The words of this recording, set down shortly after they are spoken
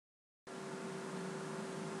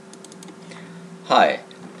Hi,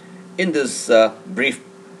 in this brief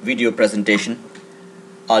video presentation,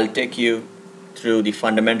 I'll take you through the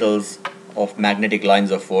fundamentals of magnetic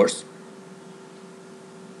lines of force.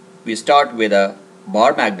 We start with a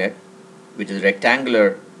bar magnet, which is a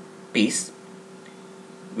rectangular piece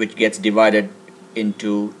which gets divided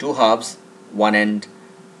into two halves. One end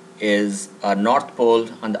is a north pole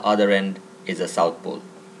and the other end is a south pole.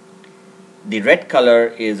 The red color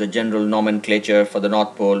is a general nomenclature for the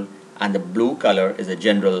north pole, and the blue color is a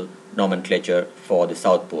general nomenclature for the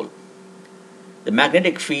south pole. The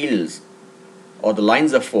magnetic fields or the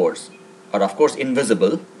lines of force are of course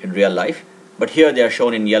invisible in real life, but here they are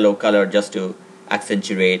shown in yellow color just to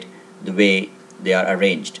accentuate the way they are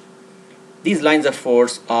arranged. These lines of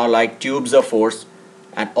force are like tubes of force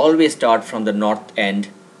and always start from the north end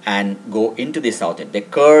and go into the south end. They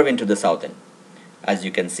curve into the south end, as you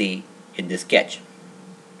can see in this sketch.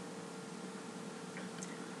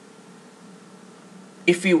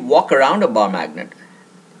 If we walk around a bar magnet,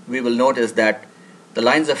 we will notice that the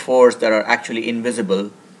lines of force that are actually invisible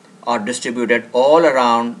are distributed all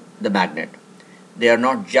around the magnet. They are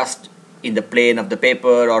not just in the plane of the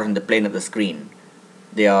paper or in the plane of the screen.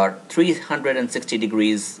 They are 360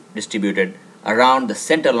 degrees distributed around the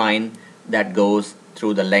center line that goes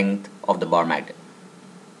through the length of the bar magnet.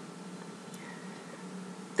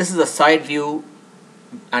 This is a side view,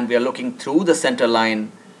 and we are looking through the center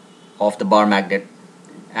line of the bar magnet,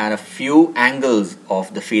 and a few angles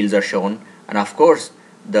of the fields are shown, and of course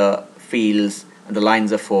the fields and the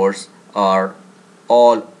lines of force are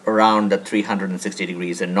all around the 360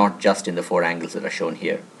 degrees and not just in the four angles that are shown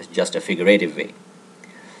here. It's just a figurative way.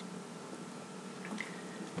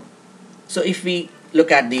 So if we look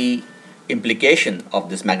at the implication of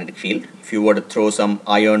this magnetic field, if you were to throw some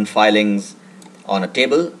iron filings on a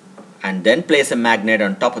table and then place a magnet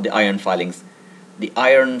on top of the iron filings, the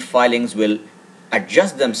iron filings will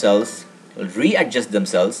adjust themselves, will readjust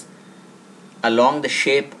themselves along the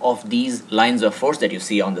shape of these lines of force that you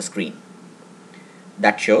see on the screen.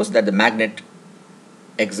 That shows that the magnet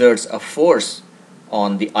exerts a force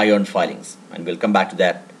on the iron filings, and we'll come back to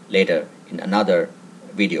that later in another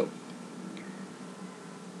video.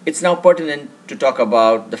 It's now pertinent to talk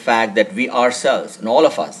about the fact that we ourselves, and all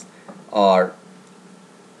of us, are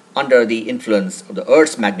under the influence of the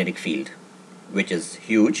Earth's magnetic field, which is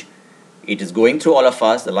huge. It is going through all of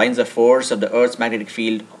us. The lines of force of the Earth's magnetic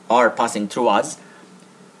field are passing through us.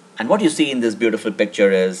 And what you see in this beautiful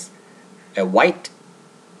picture is a white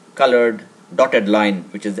colored dotted line,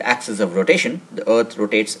 which is the axis of rotation. The Earth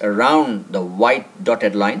rotates around the white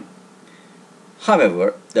dotted line.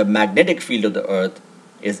 However, the magnetic field of the Earth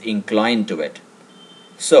is inclined to it.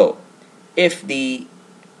 So, if the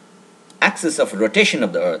axis of rotation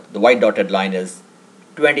of the Earth, the white dotted line, is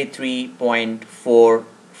 23.44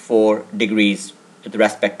 degrees with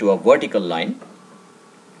respect to a vertical line,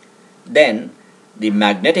 then the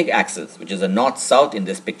magnetic axis, which is a north-south in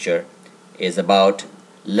this picture, is about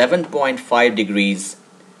 11.5 degrees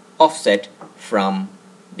offset from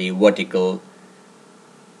the vertical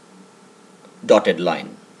dotted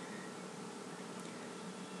line.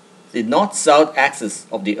 The north-south axis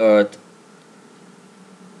of the Earth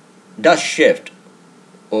does shift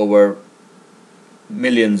over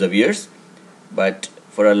millions of years, but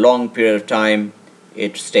for a long period of time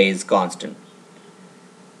it stays constant.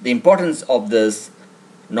 The importance of this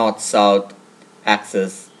north-south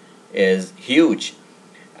axis is huge,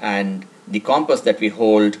 and the compass that we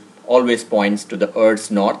hold always points to the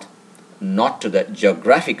Earth's north, not to the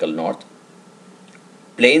geographical north.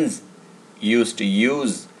 Planes used to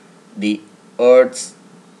use the Earth's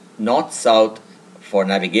north-south for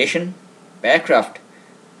navigation. Aircraft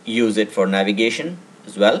use it for navigation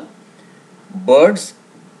as well. Birds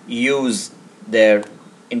use their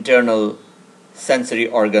internal sensory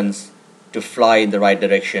organs to fly in the right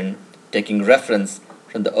direction, taking reference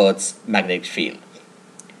from the Earth's magnetic field.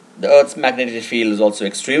 The Earth's magnetic field is also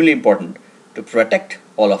extremely important to protect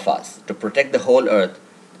all of us, to protect the whole Earth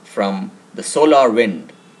from the solar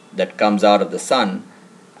wind that comes out of the sun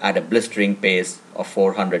at a blistering pace of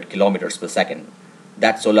 400 kilometers per second.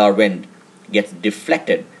 That solar wind gets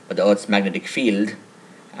deflected by the Earth's magnetic field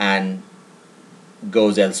and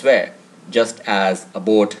goes elsewhere, just as a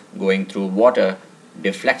boat going through water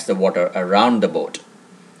deflects the water around the boat.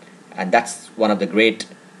 And that's one of the great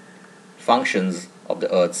functions of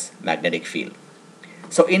the Earth's magnetic field.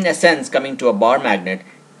 So in a sense, coming to a bar magnet,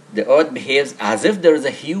 the Earth behaves as if there is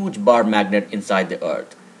a huge bar magnet inside the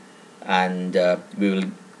Earth. And we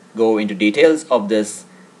will go into details of this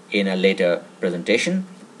in a later presentation.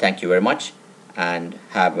 Thank you very much and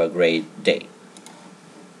have a great day.